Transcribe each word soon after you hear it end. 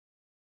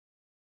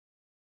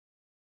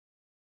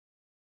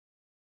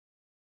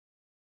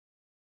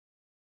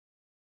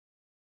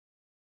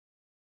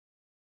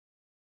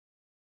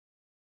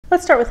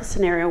Let's start with a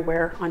scenario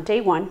where on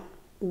day 1,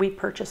 we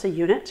purchase a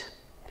unit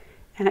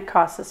and it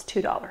costs us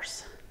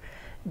 $2.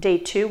 Day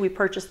 2, we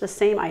purchase the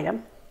same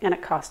item and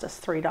it cost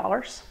us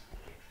 $3.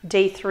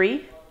 Day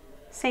 3,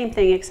 same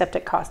thing except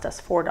it cost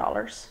us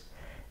 $4.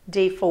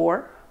 Day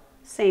 4,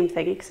 same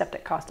thing except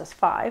it cost us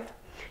 $5.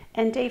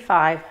 And day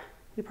 5,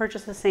 we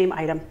purchase the same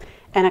item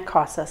and it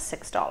costs us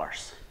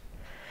 $6.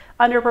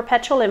 Under a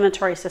perpetual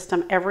inventory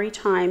system, every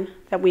time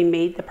that we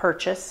made the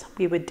purchase,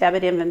 we would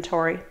debit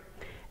inventory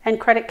and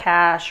credit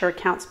cash or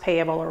accounts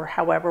payable or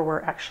however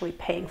we're actually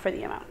paying for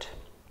the amount.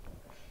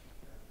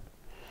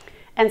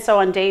 And so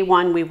on day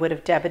 1, we would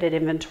have debited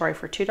inventory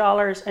for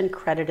 $2 and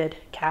credited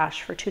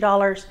cash for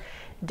 $2.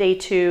 Day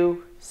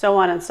 2, so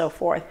on and so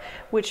forth,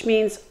 which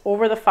means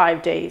over the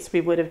 5 days, we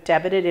would have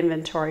debited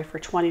inventory for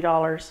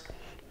 $20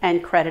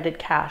 and credited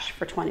cash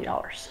for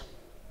 $20.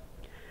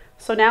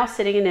 So now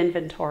sitting in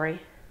inventory,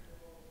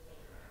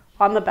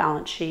 on the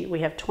balance sheet,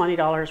 we have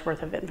 $20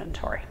 worth of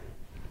inventory.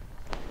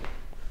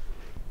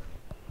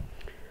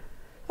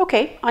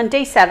 Okay, on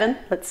day 7,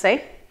 let's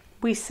say,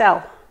 we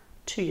sell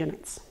 2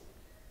 units.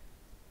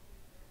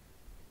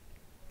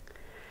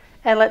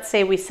 And let's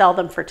say we sell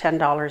them for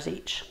 $10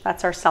 each.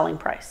 That's our selling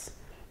price.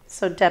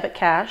 So debit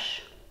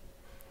cash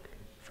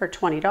for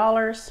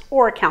 $20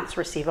 or accounts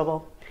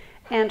receivable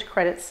and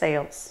credit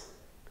sales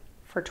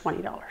for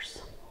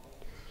 $20.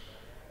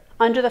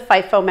 Under the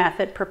FIFO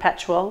method,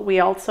 perpetual,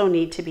 we also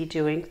need to be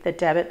doing the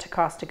debit to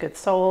cost of goods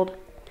sold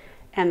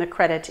and the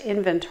credit to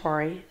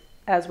inventory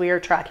as we are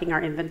tracking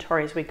our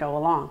inventory as we go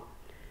along.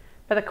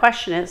 But the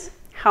question is,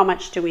 how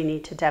much do we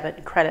need to debit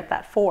and credit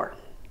that for?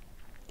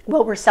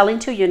 Well, we're selling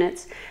 2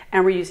 units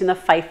and we're using the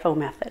FIFO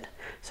method.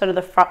 So to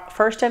the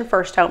first in,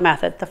 first out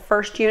method, the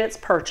first units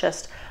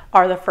purchased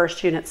are the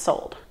first units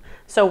sold.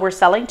 So we're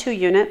selling 2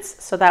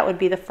 units, so that would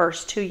be the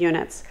first 2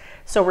 units.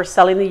 So we're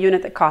selling the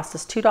unit that cost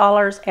us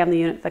 $2 and the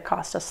unit that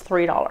cost us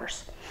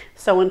 $3.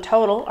 So in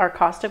total, our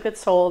cost of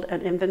goods sold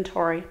and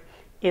inventory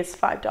is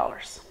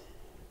 $5,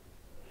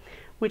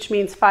 which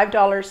means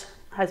 $5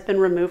 has been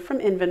removed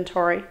from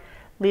inventory,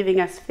 leaving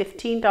us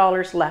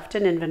 $15 left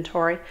in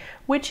inventory,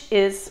 which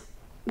is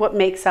what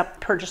makes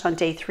up purchase on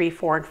day 3,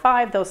 4, and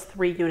 5. Those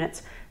 3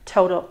 units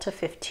total to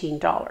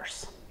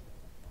 $15.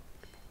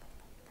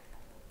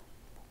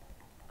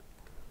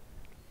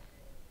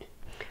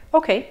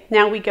 Okay,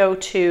 now we go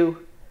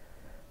to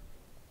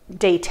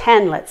day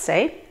 10, let's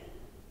say,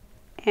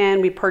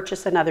 and we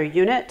purchase another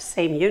unit,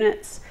 same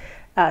units,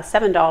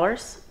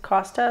 $7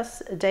 cost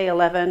us, day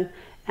 11,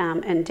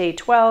 and day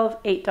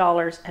 12,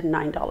 $8 and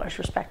 $9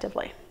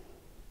 respectively.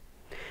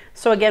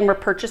 So again, we're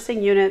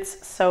purchasing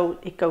units, so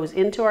it goes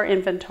into our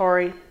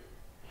inventory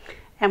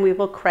and we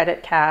will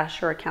credit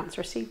cash or accounts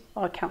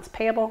receivable, accounts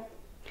payable.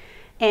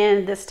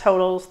 And this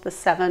totals the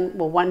 7,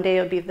 well, one day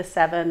it would be the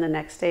 7, the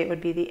next day it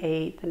would be the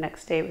 8, the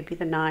next day it would be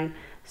the 9.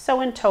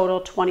 So in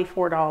total,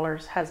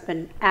 $24 has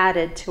been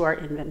added to our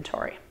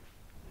inventory.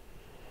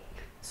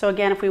 So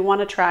again, if we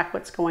want to track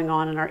what's going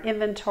on in our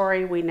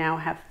inventory, we now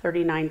have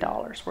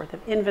 $39 worth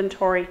of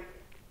inventory.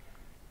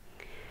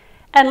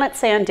 And let's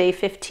say on day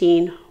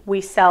 15, we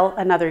sell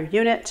another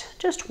unit,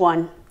 just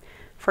one,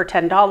 for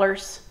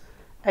 $10.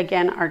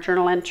 Again, our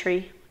journal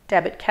entry,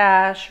 debit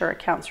cash or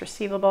accounts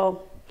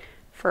receivable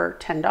for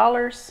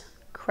 $10,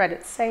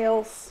 credit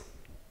sales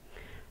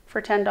for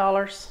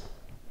 $10.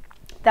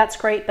 That's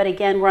great, but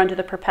again, we're under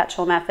the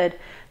perpetual method,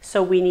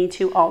 so we need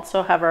to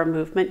also have our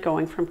movement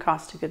going from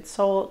cost of goods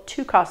sold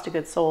to cost of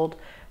goods sold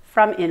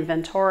from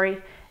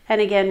inventory. And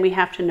again, we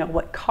have to know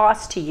what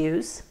cost to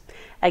use.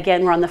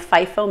 Again, we're on the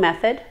FIFO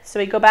method. So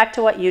we go back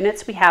to what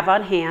units we have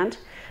on hand,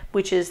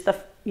 which is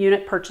the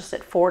unit purchased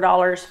at $4,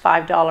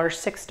 $5, $6,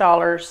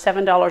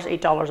 $7,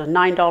 $8, and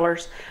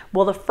 $9.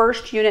 Well, the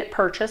first unit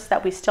purchase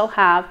that we still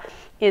have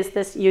is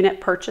this unit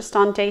purchased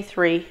on day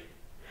 3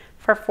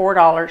 for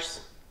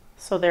 $4.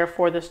 So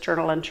therefore, this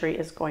journal entry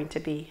is going to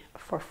be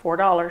for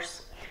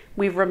 $4.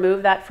 We've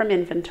removed that from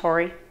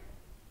inventory,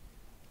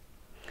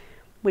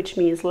 which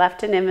means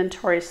left in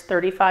inventory is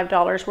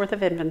 $35 worth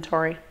of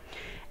inventory.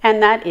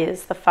 And that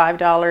is the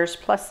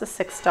 $5 plus the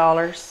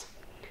 $6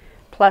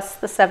 plus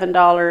the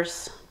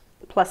 $7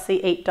 plus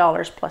the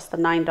 $8 plus the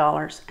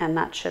 $9, and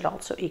that should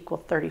also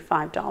equal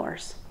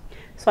 $35.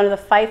 So under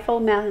the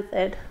FIFO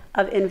method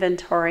of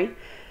inventory,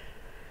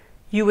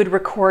 you would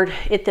record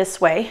it this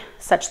way,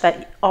 such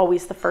that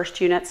always the first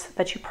units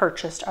that you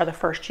purchased are the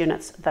first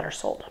units that are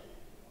sold.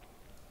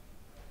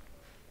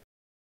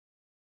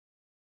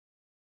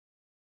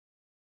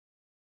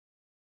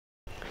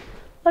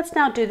 Let's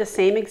now do the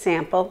same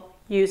example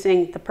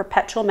using the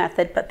perpetual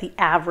method, but the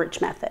average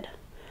method.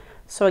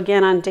 So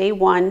again, on day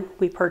 1,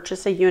 we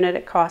purchase a unit,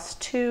 it costs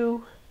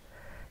 2,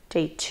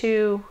 day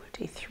 2,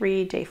 day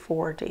 3, day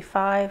 4, day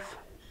 5.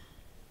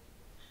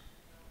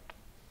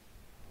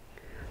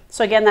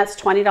 So again, that's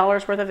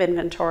 $20 worth of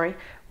inventory.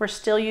 We're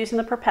still using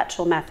the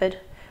perpetual method,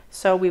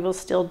 so we will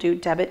still do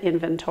debit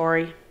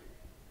inventory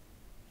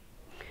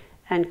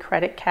and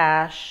credit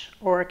cash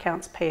or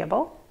accounts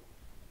payable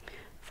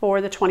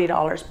for the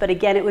 $20. But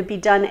again, it would be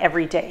done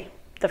every day.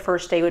 The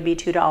first day would be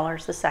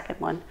 $2, the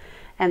second one,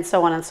 and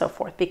so on and so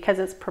forth, because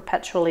it's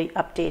perpetually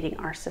updating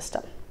our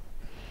system.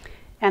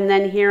 And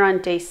then here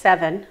on day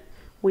 7,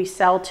 we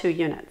sell 2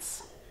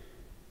 units.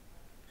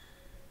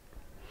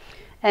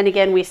 And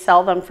again, we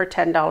sell them for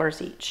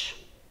 $10 each.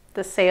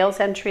 The sales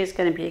entry is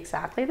going to be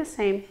exactly the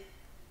same.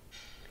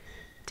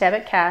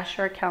 Debit cash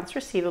or accounts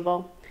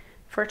receivable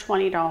for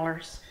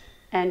 $20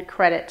 and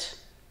credit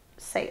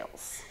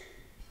sales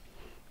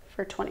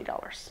for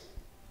 $20.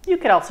 You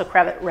could also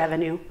credit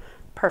revenue,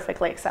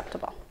 perfectly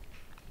acceptable.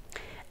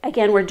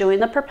 Again, we're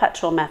doing the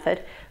perpetual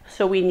method,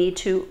 so we need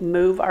to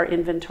move our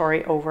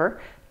inventory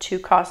over to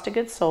cost of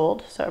goods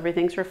sold, so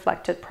everything's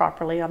reflected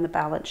properly on the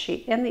balance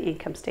sheet and the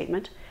income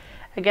statement.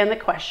 Again, the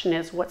question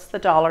is, what's the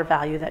dollar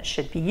value that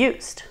should be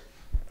used?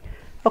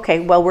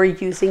 Okay, well, we're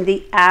using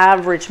the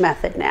average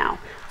method now.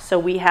 So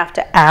we have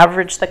to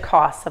average the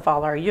costs of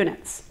all our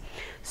units.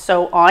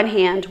 So on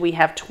hand, we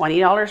have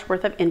 $20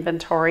 worth of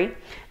inventory.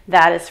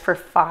 That is for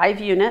 5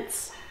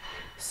 units.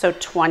 So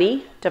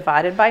 20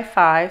 divided by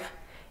 5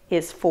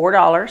 is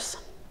 $4.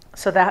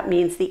 So that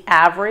means the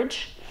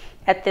average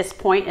at this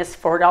point is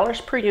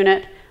 $4 per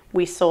unit.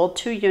 We sold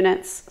 2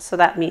 units, so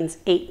that means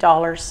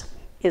 $8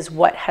 is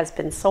what has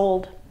been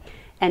sold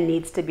and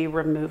needs to be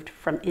removed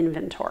from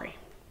inventory.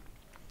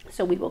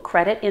 So we will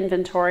credit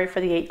inventory for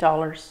the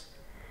 $8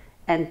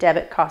 and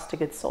debit cost of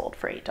goods sold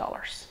for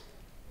 $8.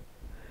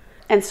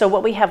 And so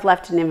what we have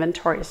left in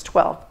inventory is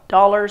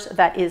 $12.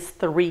 That is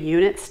 3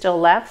 units still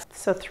left.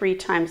 So 3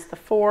 times the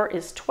 4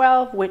 is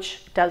 12,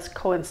 which does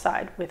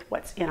coincide with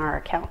what's in our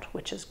account,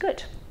 which is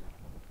good.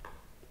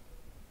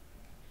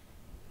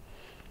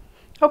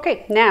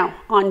 Okay, now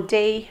on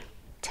day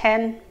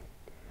 10,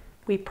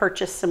 we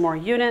purchased some more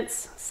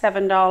units,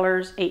 $7,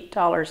 $8,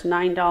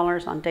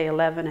 $9 on day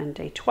 11 and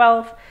day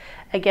 12.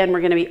 Again, we're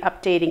going to be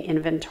updating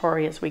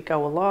inventory as we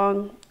go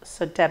along.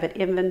 So debit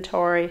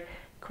inventory,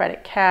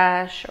 credit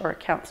cash or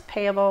accounts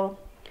payable.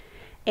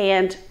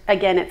 And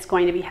again, it's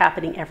going to be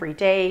happening every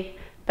day,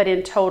 but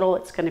in total,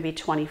 it's going to be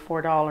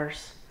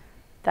 $24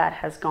 that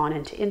has gone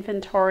into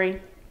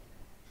inventory.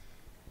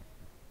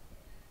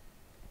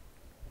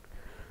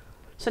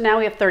 So now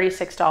we have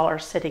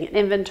 $36 sitting in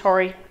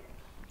inventory.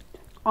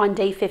 On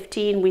day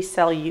 15, we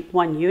sell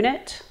 1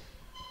 unit.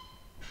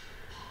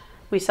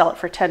 We sell it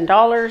for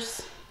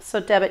 $10. So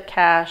debit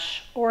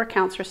cash or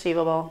accounts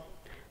receivable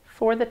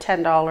for the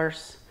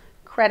 $10,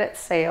 credit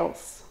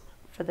sales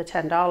for the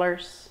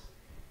 $10.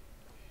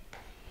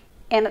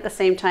 And at the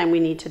same time, we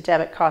need to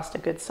debit cost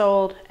of goods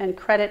sold and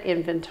credit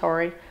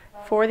inventory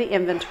for the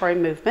inventory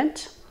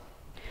movement.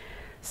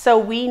 So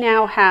we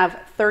now have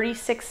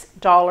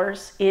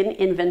 $36 in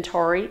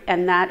inventory,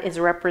 and that is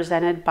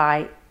represented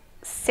by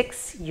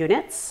 6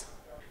 units.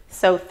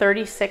 So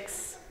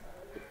 36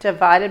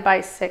 divided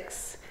by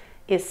 6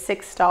 is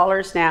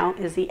 $6 now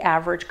is the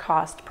average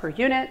cost per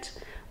unit.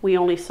 We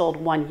only sold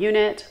 1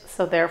 unit,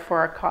 so therefore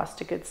our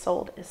cost of goods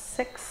sold is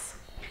 6,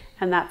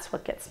 and that's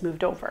what gets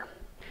moved over.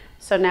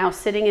 So now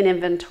sitting in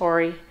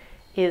inventory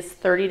is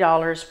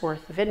 $30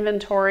 worth of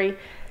inventory.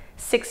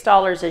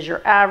 $6 is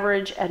your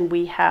average, and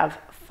we have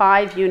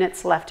 5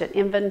 units left in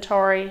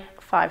inventory.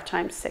 5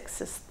 times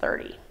 6 is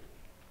 30.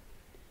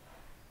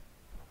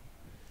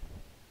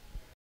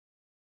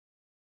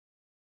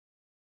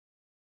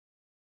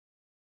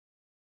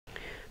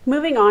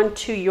 Moving on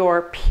to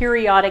your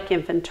periodic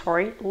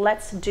inventory,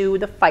 let's do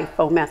the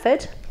FIFO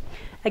method.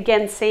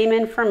 Again, same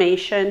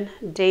information,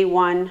 day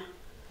 1.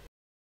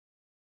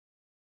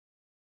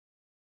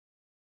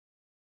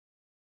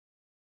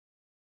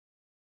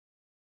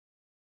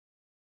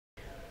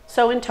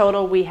 So in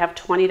total, we have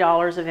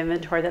 $20 of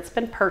inventory that's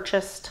been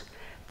purchased.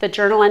 The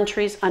journal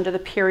entries under the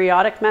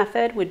periodic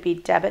method would be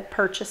debit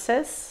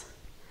purchases,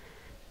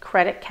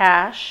 credit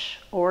cash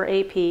or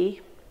AP,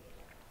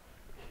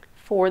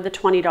 for the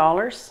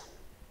 $20.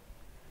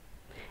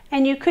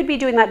 And you could be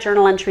doing that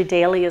journal entry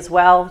daily as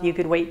well. You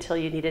could wait till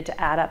you needed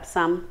to add up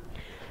some,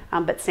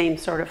 but same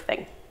sort of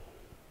thing.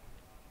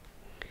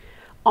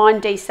 On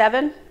day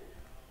 7,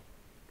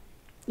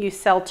 you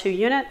sell 2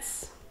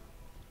 units.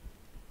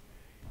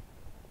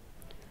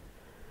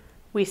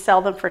 We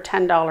sell them for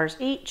 $10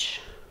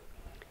 each.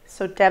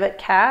 So debit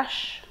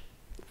cash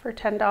for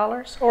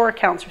 $10 or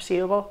accounts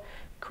receivable,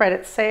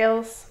 credit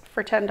sales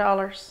for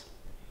 $10.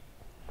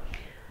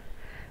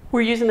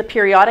 We're using the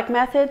periodic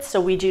method,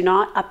 so we do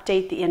not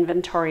update the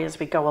inventory as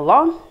we go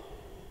along.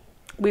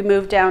 We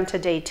move down to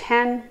day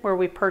 10, where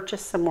we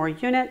purchase some more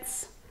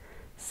units,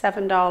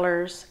 $7,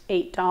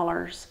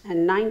 $8,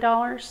 and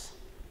 $9.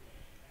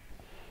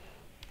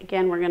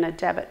 Again, we're going to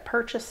debit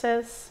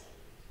purchases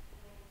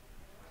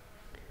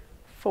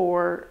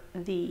for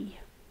the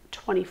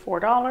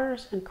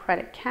 $24 and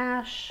credit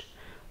cash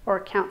or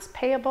accounts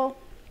payable.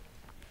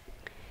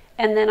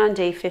 And then on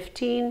day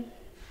 15,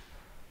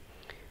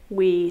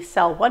 we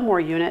sell 1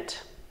 more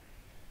unit,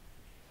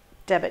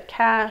 debit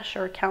cash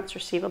or accounts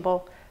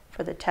receivable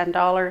for the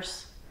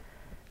 $10,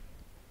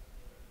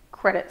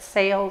 credit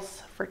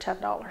sales for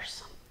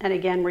 $10. And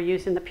again, we're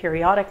using the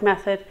periodic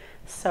method,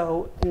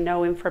 so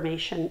no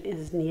information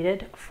is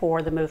needed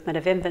for the movement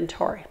of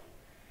inventory.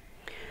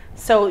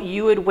 So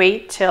you would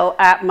wait till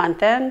at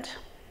month end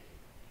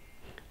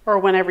or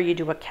whenever you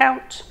do a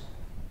count.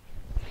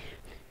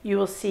 You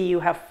will see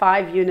you have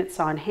 5 units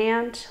on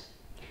hand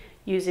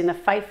using the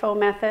FIFO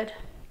method.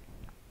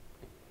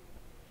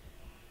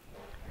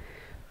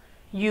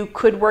 You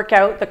could work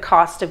out the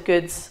cost of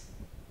goods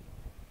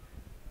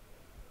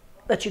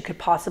that you could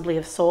possibly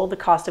have sold, the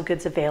cost of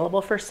goods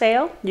available for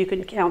sale. You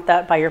can count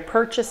that by your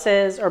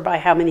purchases or by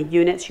how many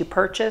units you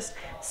purchased.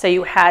 So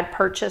you had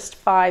purchased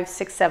 5,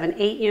 6, 7,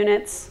 8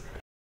 units.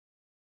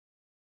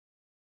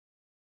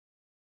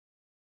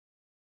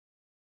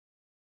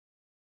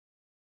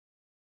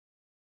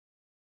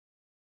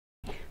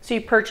 So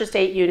you purchased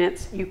 8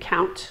 units, you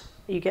count,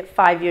 you get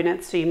 5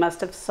 units, so you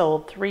must have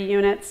sold 3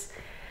 units.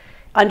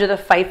 Under the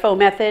FIFO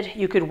method,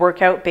 you could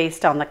work out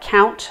based on the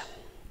count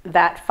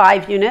that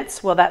 5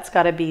 units, well, that's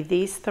got to be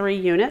these 3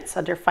 units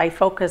under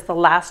FIFO because the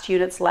last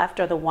units left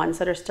are the ones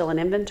that are still in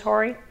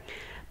inventory,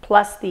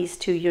 plus these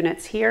 2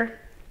 units here.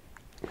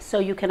 So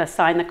you can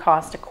assign the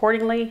cost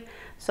accordingly.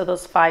 So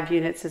those 5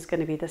 units is going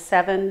to be the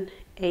 7,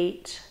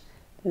 8,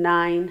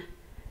 9,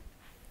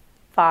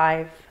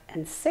 5,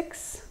 and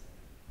 6,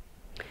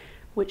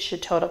 which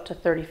should total up to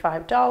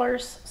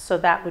 $35. So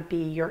that would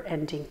be your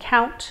ending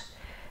count.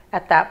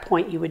 At that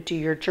point, you would do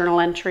your journal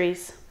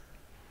entries.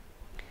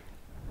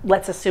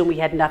 Let's assume we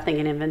had nothing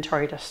in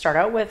inventory to start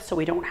out with, so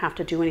we don't have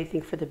to do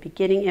anything for the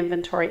beginning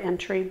inventory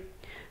entry.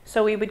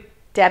 So we would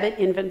debit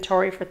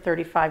inventory for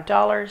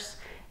 $35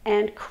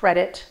 and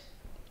credit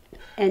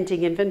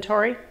ending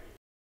inventory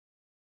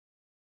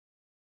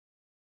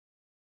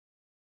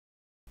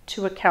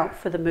to account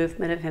for the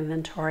movement of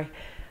inventory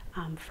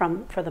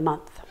for the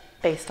month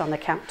based on the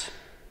count.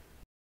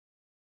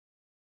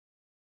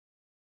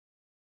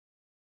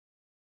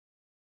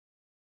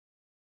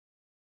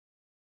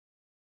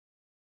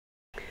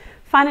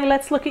 Finally,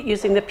 let's look at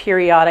using the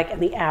periodic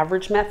and the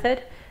average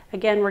method.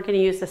 Again, we're going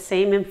to use the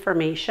same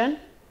information.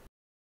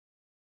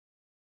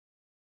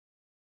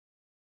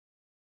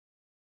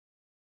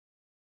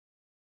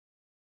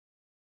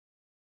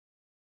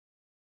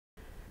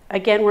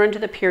 Again, we're into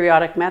the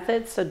periodic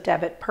method, so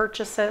debit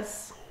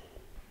purchases,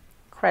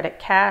 credit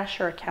cash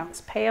or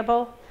accounts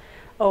payable.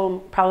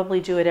 Oh,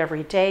 probably do it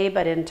every day,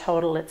 but in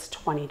total it's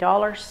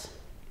 $20.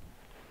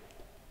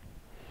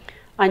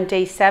 On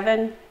day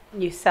 7,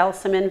 you sell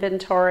some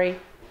inventory.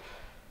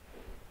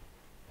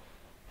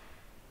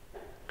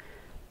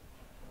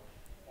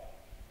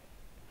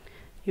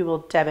 You will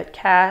debit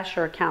cash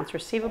or accounts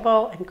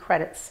receivable and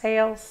credit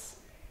sales.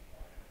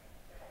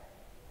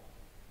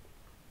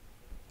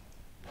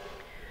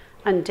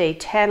 On day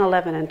 10,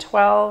 11, and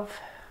 12,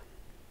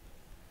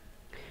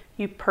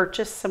 you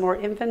purchase some more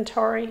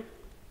inventory.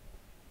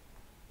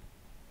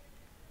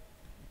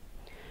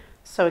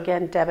 So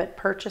again, debit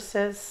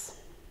purchases,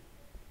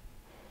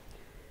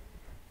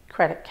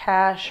 credit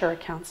cash or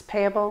accounts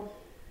payable.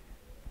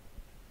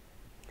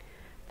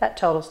 That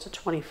totals to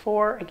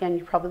 24. Again,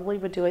 you probably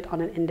would do it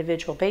on an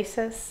individual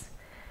basis.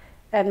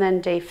 And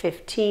then day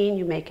 15,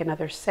 you make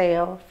another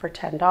sale for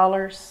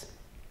 $10.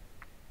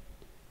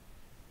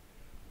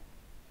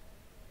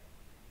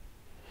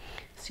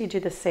 So you do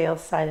the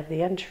sales side of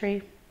the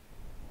entry.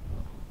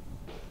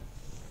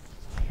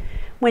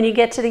 When you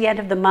get to the end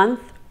of the month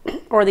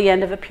or the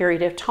end of a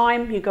period of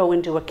time, you go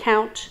into a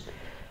count.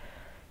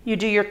 You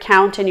do your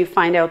count and you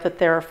find out that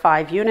there are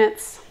 5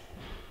 units.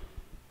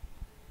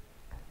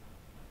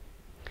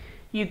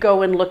 You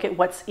go and look at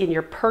what's in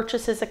your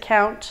purchases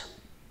account,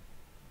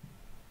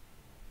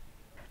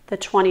 the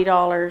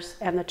 $20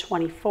 and the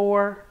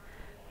 $24,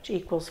 which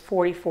equals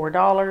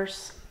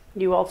 $44.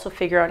 You also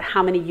figure out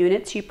how many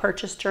units you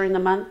purchased during the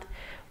month,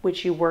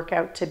 which you work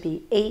out to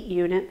be 8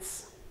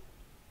 units.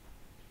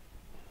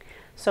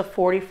 So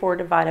 44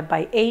 divided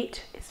by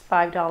 8 is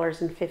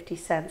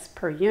 $5.50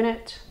 per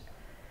unit.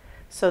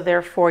 So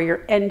therefore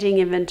your ending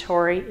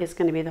inventory is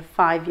going to be the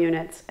 5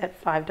 units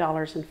at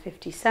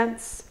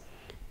 $5.50,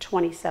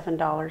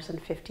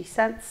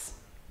 $27.50.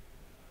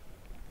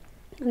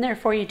 And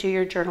therefore you do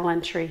your journal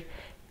entry,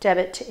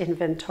 debit to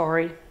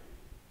inventory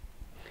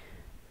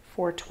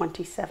for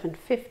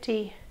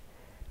 $27.50,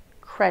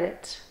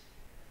 credit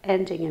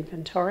ending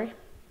inventory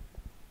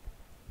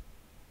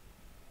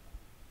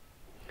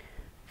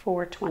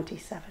for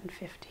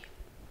 $27.50.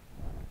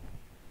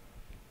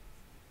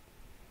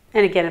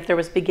 And again, if there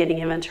was beginning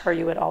inventory,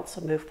 you would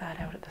also move that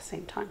out at the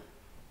same time.